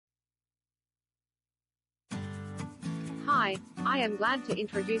Hi, I am glad to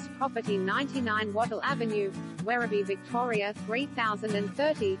introduce property 99 Wattle Avenue, Werribee, Victoria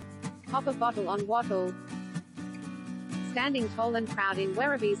 3030. Copper bottle on Wattle. Standing tall and proud in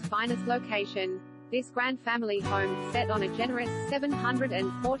Werribee's finest location, this grand family home, set on a generous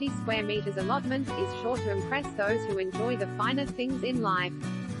 740 square meters allotment, is sure to impress those who enjoy the finer things in life.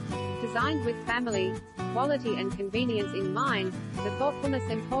 Designed with family, quality and convenience in mind, the thoughtfulness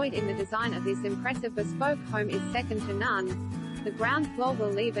employed in the design of this impressive bespoke home is second to none. The ground floor will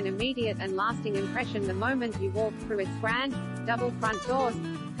leave an immediate and lasting impression the moment you walk through its grand, double front doors.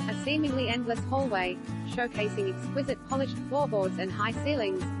 A seemingly endless hallway, showcasing exquisite polished floorboards and high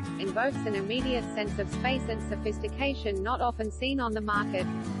ceilings, invokes an immediate sense of space and sophistication not often seen on the market.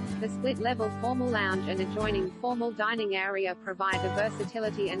 The split-level formal lounge and adjoining formal dining area provide the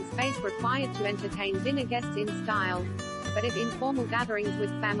versatility and space required to entertain dinner guests in style. But if informal gatherings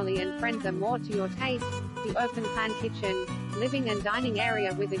with family and friends are more to your taste, the open-plan kitchen, living and dining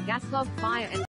area with a gas log fire and